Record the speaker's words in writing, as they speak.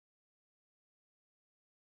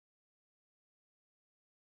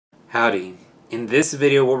Howdy. In this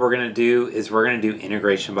video, what we're going to do is we're going to do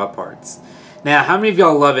integration by parts. Now, how many of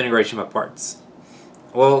y'all love integration by parts?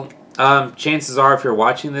 Well, chances are if you're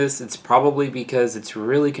watching this, it's probably because it's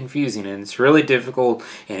really confusing and it's really difficult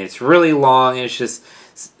and it's really long and it's just,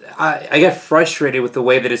 I get frustrated with the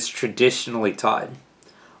way that it's traditionally taught.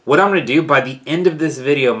 What I'm going to do by the end of this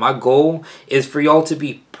video, my goal is for y'all to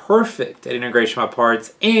be perfect at integration by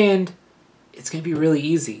parts, and it's going to be really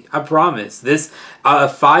easy. I promise. This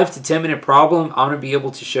 5 to 10 minute problem I'm going to be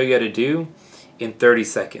able to show you how to do in 30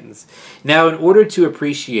 seconds. Now, in order to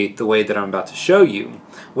appreciate the way that I'm about to show you,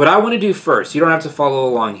 what I want to do first, you don't have to follow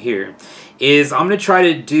along here, is I'm going to try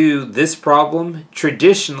to do this problem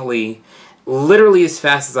traditionally, literally as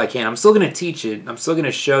fast as I can. I'm still going to teach it. I'm still going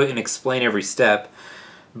to show and explain every step,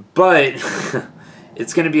 but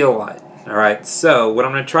it's going to be a lot. All right, so what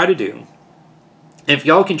I'm going to try to do, if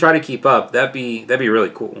y'all can try to keep up, that'd be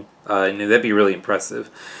really cool, and that'd be really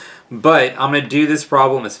impressive. But I'm going to do this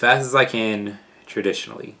problem as fast as I can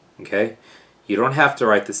traditionally, okay? You don't have to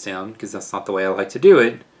write this down because that's not the way I like to do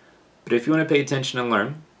it, but if you want to pay attention and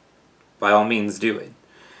learn, by all means do it.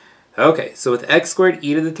 Okay, so with x squared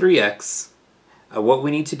e to the 3x, what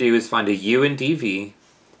we need to do is find a u and dv,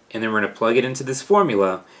 and then we're going to plug it into this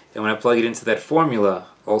formula, and when I plug it into that formula,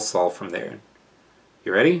 I'll solve from there.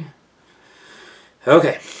 You ready?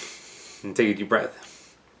 Okay, and take a deep breath.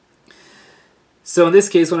 So in this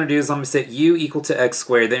case, what I'm going to do is I'm going to set u equal to x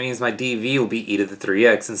squared. That means my dv will be e to the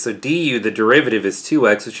 3x. And so du, the derivative, is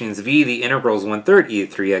 2x, which means v, the integral, is 1/3 e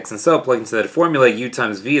to the 3x. And so plug into that formula, u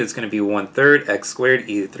times v, that's going to be 1/3 x squared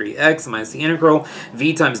e to the 3x minus the integral,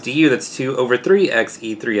 v times du, that's 2/3x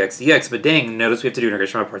e to 3x dx. But dang, notice we have to do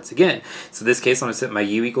integration by parts again. So in this case, I'm going to set my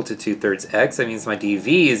u equal to 2/3 x. That means my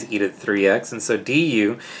dv is e to the 3x. And so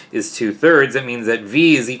du is 2/3. That means that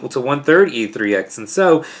v is equal to 1/3 e to 3x. And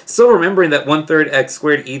so, still remembering that 1/3 x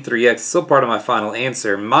squared e 3x is still part of my final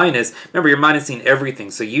answer, minus, remember you're minusing everything,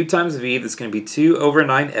 so u times v, that's going to be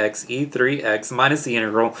 2/9x e 3x minus the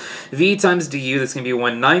integral, v times du, that's going to be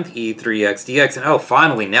 1/9 e 3x dx, and oh,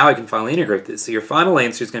 finally, now I can finally integrate this. So your final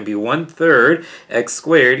answer is going to be 1/3 x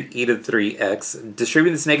squared e to the 3x,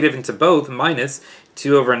 distribute this negative into both, minus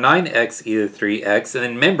 2/9x e to the 3x, and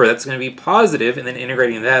then remember, that's going to be positive, and then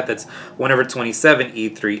integrating that, that's 1/27 e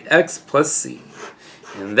 3x plus c.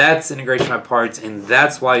 And that's integration by parts, and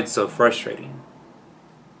that's why it's so frustrating.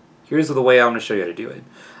 Here's the way I'm going to show you how to do it.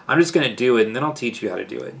 I'm just going to do it, and then I'll teach you how to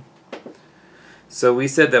do it. So we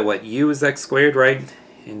said that what, u is x squared, right?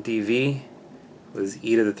 And dv was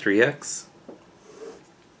e to the 3x.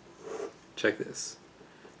 Check this.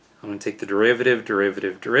 I'm going to take the derivative,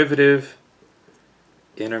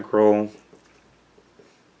 integral,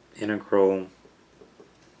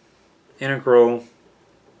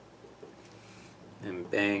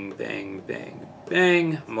 and bang, bang, bang,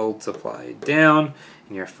 bang, multiply down,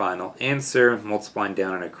 and your final answer, multiplying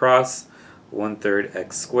down and across, 1/3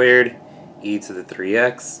 x squared e to the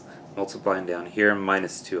 3x, multiplying down here,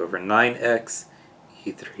 minus 2/9x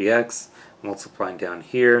e 3x, multiplying down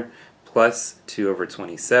here, plus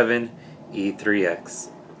 2/27 e 3x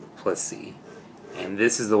plus c. And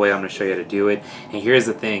this is the way I'm going to show you how to do it. And here's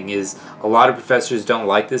the thing, is a lot of professors don't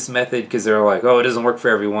like this method because they're like, oh, it doesn't work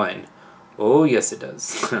for everyone. Oh, yes it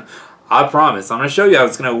does. I promise. I'm going to show you how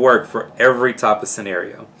it's going to work for every type of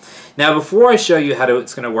scenario. Now, before I show you how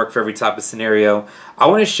it's going to work for every type of scenario, I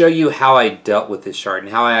want to show you how I dealt with this chart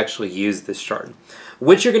and how I actually used this chart.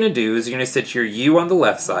 What you're going to do is you're going to set your u on the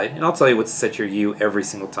left side, and I'll tell you what to set your u every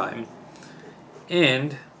single time.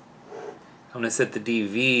 And I'm going to set the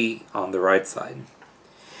dv on the right side.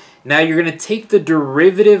 Now you're going to take the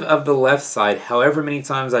derivative of the left side however many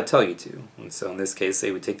times I tell you to. And so in this case,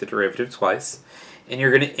 say we take the derivative twice. And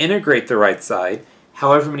you're going to integrate the right side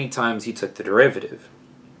however many times you took the derivative.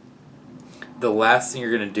 The last thing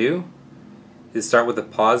you're going to do is start with a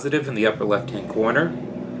positive in the upper left-hand corner,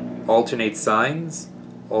 alternate signs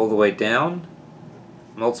all the way down,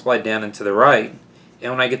 multiply down and to the right,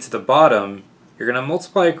 and when I get to the bottom, you're going to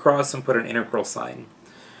multiply across and put an integral sign.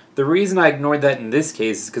 The reason I ignored that in this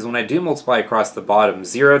case is because when I do multiply across the bottom,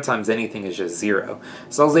 0 times anything is just 0.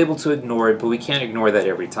 So I was able to ignore it, but we can't ignore that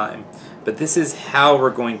every time. But this is how we're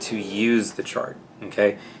going to use the chart,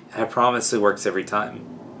 okay? And I promise it works every time.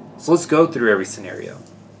 So let's go through every scenario.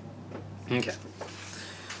 Okay.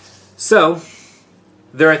 So,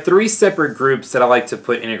 there are 3 separate groups that I like to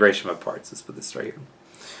put integration by parts. Let's put this right here.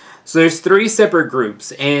 So there's 3 separate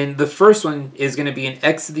groups, and the first one is going to be an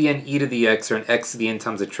x to the n e to the x, or an x to the n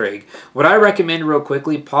times a trig. What I recommend real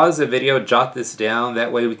quickly, pause the video, jot this down,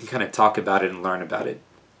 that way we can kind of talk about it and learn about it.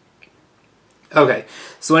 Okay,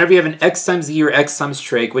 so whenever you have an x times e or x times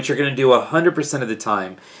trig, what you're going to do 100% of the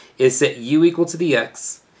time is set u equal to the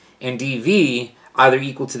x and dv either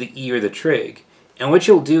equal to the e or the trig. And what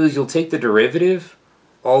you'll do is you'll take the derivative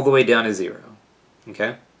all the way down to 0.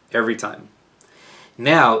 Okay? Every time.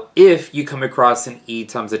 Now, if you come across an e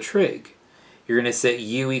times a trig, you're going to set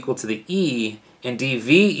u equal to the e and dv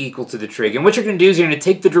equal to the trig. And what you're going to do is you're going to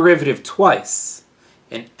take the derivative twice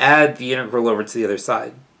and add the integral over to the other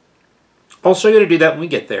side. I'll show you how to do that when we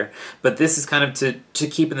get there, but this is kind of to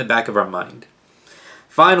keep in the back of our mind.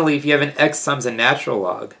 Finally, if you have an x times a natural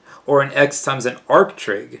log or an x times an arc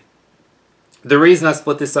trig, the reason I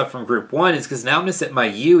split this up from group 1 is because now I'm going to set my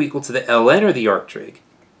u equal to the ln or the arc trig.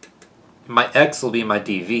 My x will be my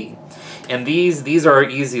dv. And these are our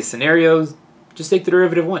easiest scenarios. Just take the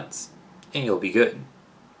derivative once, and you'll be good.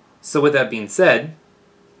 So with that being said,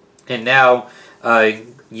 and now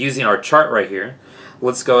using our chart right here,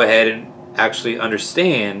 let's go ahead and actually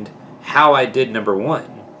understand how I did number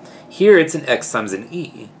 1. Here it's an x times an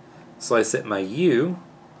e. So I set my u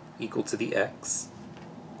equal to the x.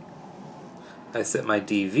 I set my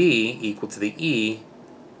dv equal to the e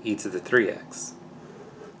to the 3x.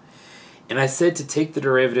 And I said to take the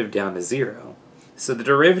derivative down to 0. So the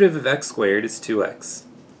derivative of x squared is 2x.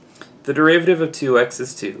 The derivative of 2x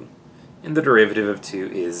is 2. And the derivative of 2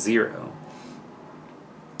 is 0.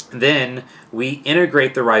 Then we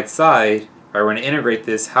integrate the right side, or we're going to integrate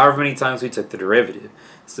this however many times we took the derivative.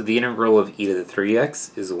 So the integral of e to the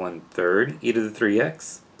 3x is 1/3 e to the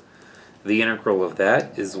 3x. The integral of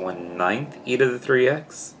that is 1/9 e to the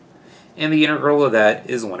 3x. And the integral of that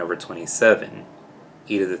is 1/27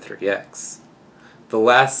 e to the 3x. The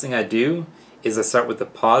last thing I do is I start with the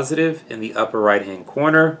positive in the upper right hand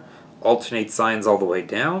corner, alternate signs all the way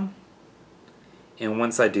down. And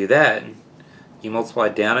once I do that, you multiply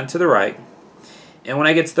down and to the right. And when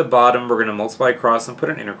I get to the bottom, we're going to multiply across and put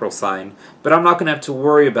an integral sign. But I'm not going to have to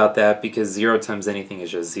worry about that because 0 times anything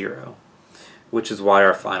is just 0. Which is why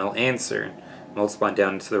our final answer, multiplying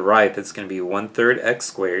down and to the right, that's going to be 1/3 x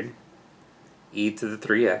squared e to the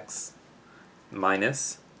 3x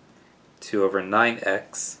minus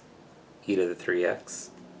 2/9x e to the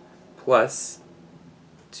 3x plus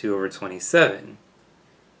 2/27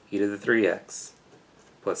 e to the 3x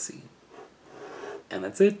plus c. And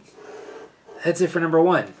that's it. That's it for number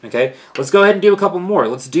 1. Okay, let's go ahead and do a couple more.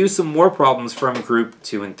 Let's do some more problems from group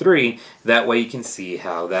 2 and 3. That way you can see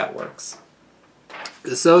how that works.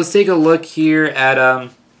 So let's take a look here at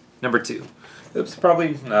number 2. Oops,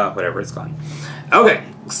 probably, whatever, it's gone. Okay,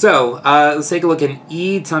 so let's take a look at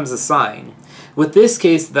e times the sine. With this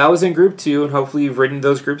case, that was in group 2, and hopefully you've written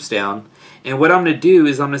those groups down. And what I'm going to do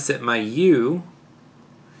is I'm going to set my u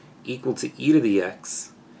equal to e to the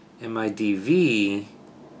x, and my dv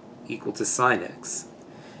equal to sine x.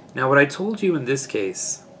 Now what I told you in this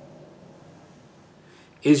case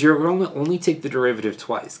is you're going to only take the derivative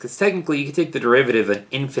twice, because technically you can take the derivative an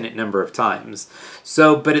infinite number of times.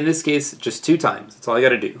 So, but in this case, just 2 times. That's all you got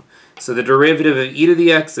to do. So the derivative of e to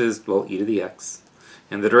the x is, well, e to the x.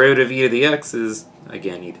 And the derivative of e to the x is,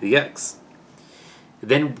 again, e to the x.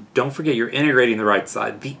 Then don't forget you're integrating the right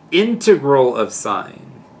side. The integral of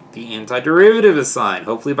sine, the antiderivative of sine.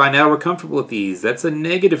 Hopefully by now we're comfortable with these. That's a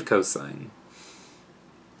negative cosine.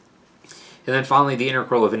 And then finally the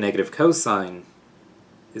integral of a negative cosine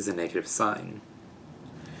is a negative sine.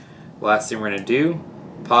 Last thing we're going to do,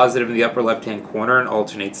 positive in the upper left-hand corner and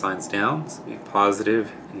alternate signs down. So it'll be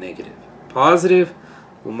positive and negative. Positive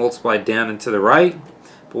will multiply down and to the right,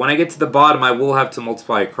 but when I get to the bottom I will have to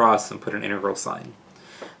multiply across and put an integral sign.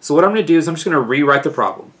 So what I'm going to do is I'm just going to rewrite the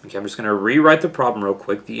problem. Okay, I'm just going to rewrite the problem real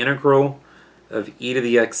quick. The integral of e to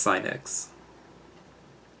the x sine x.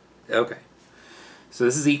 Okay, so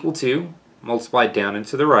this is equal to, multiply down and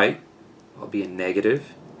to the right, will be a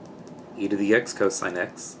negative e to the x cosine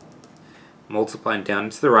x. Multiplying down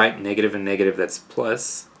and to the right, negative and negative, that's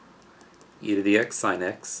plus e to the x sine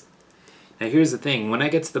x. Now here's the thing, when I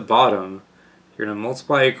get to the bottom, you're going to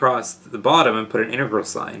multiply across the bottom and put an integral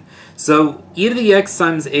sign. So e to the x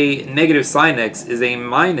times a negative sine x is a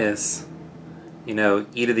minus, e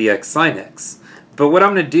to the x sine x. But what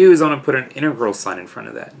I'm going to do is I'm going to put an integral sign in front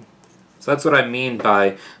of that. So that's what I mean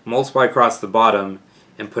by multiply across the bottom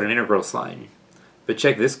and put an integral sign. But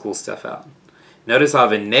check this cool stuff out. Notice I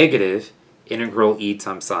have a negative integral e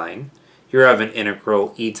times sine. Here I have an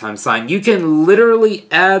integral e times sine. You can literally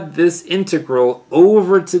add this integral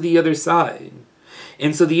over to the other side.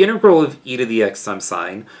 And so the integral of e to the x times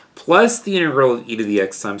sine plus the integral of e to the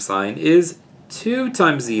x times sine is 2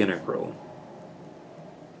 times the integral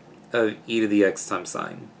of e to the x times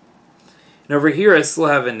sine. And over here I still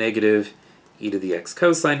have a negative e to the x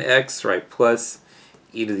cosine x, right, plus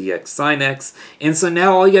e to the x sine x. And so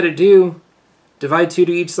now all you got to do divide 2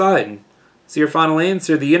 to each side. So your final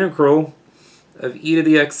answer, the integral of e to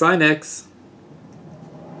the x sine x,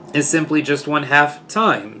 is simply just 1/2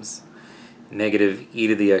 times negative e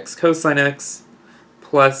to the x cosine x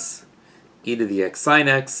plus e to the x sine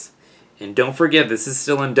x. And don't forget, this is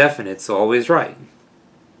still indefinite, so always write.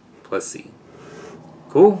 Plus c.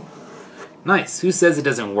 Cool? Nice. Who says it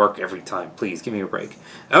doesn't work every time? Please, give me a break.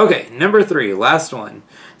 Okay, number 3, last one.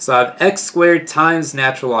 So I have x squared times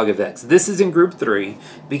natural log of x. This is in group 3,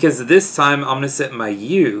 because this time I'm going to set my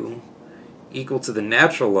u equal to the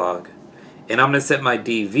natural log, and I'm going to set my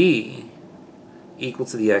dv equal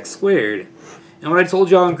to the x squared. And what I told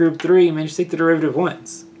y'all in group 3, man, just take the derivative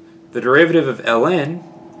once. The derivative of ln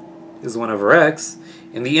is 1 over x,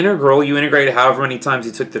 and the integral, you integrate however many times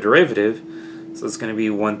you took the derivative, so it's going to be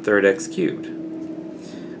 1/3 x cubed.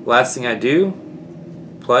 Last thing I do,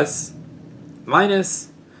 plus, minus,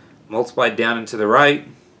 multiply down and to the right,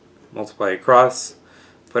 multiply across,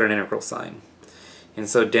 put an integral sign. And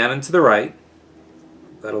so down and to the right,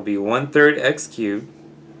 that'll be 1/3 x cubed,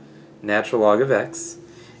 natural log of x.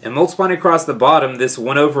 And multiplying across the bottom, this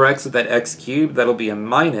 1 over x with that x cubed, that'll be a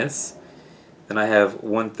minus. Then I have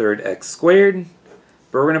 1/3 x squared,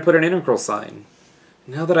 but we're going to put an integral sign.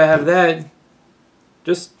 Now that I have that,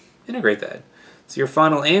 just integrate that. So your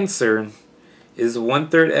final answer is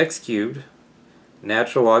 1/3 x cubed,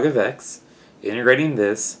 natural log of x, integrating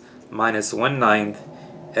this, minus 1/9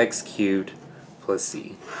 x cubed plus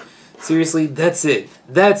c. Seriously, that's it.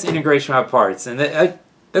 That's integration by parts. And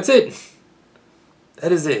that's it.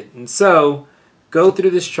 That is it. And so, go through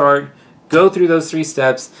this chart, go through those 3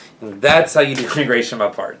 steps, and that's how you do integration by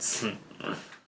parts.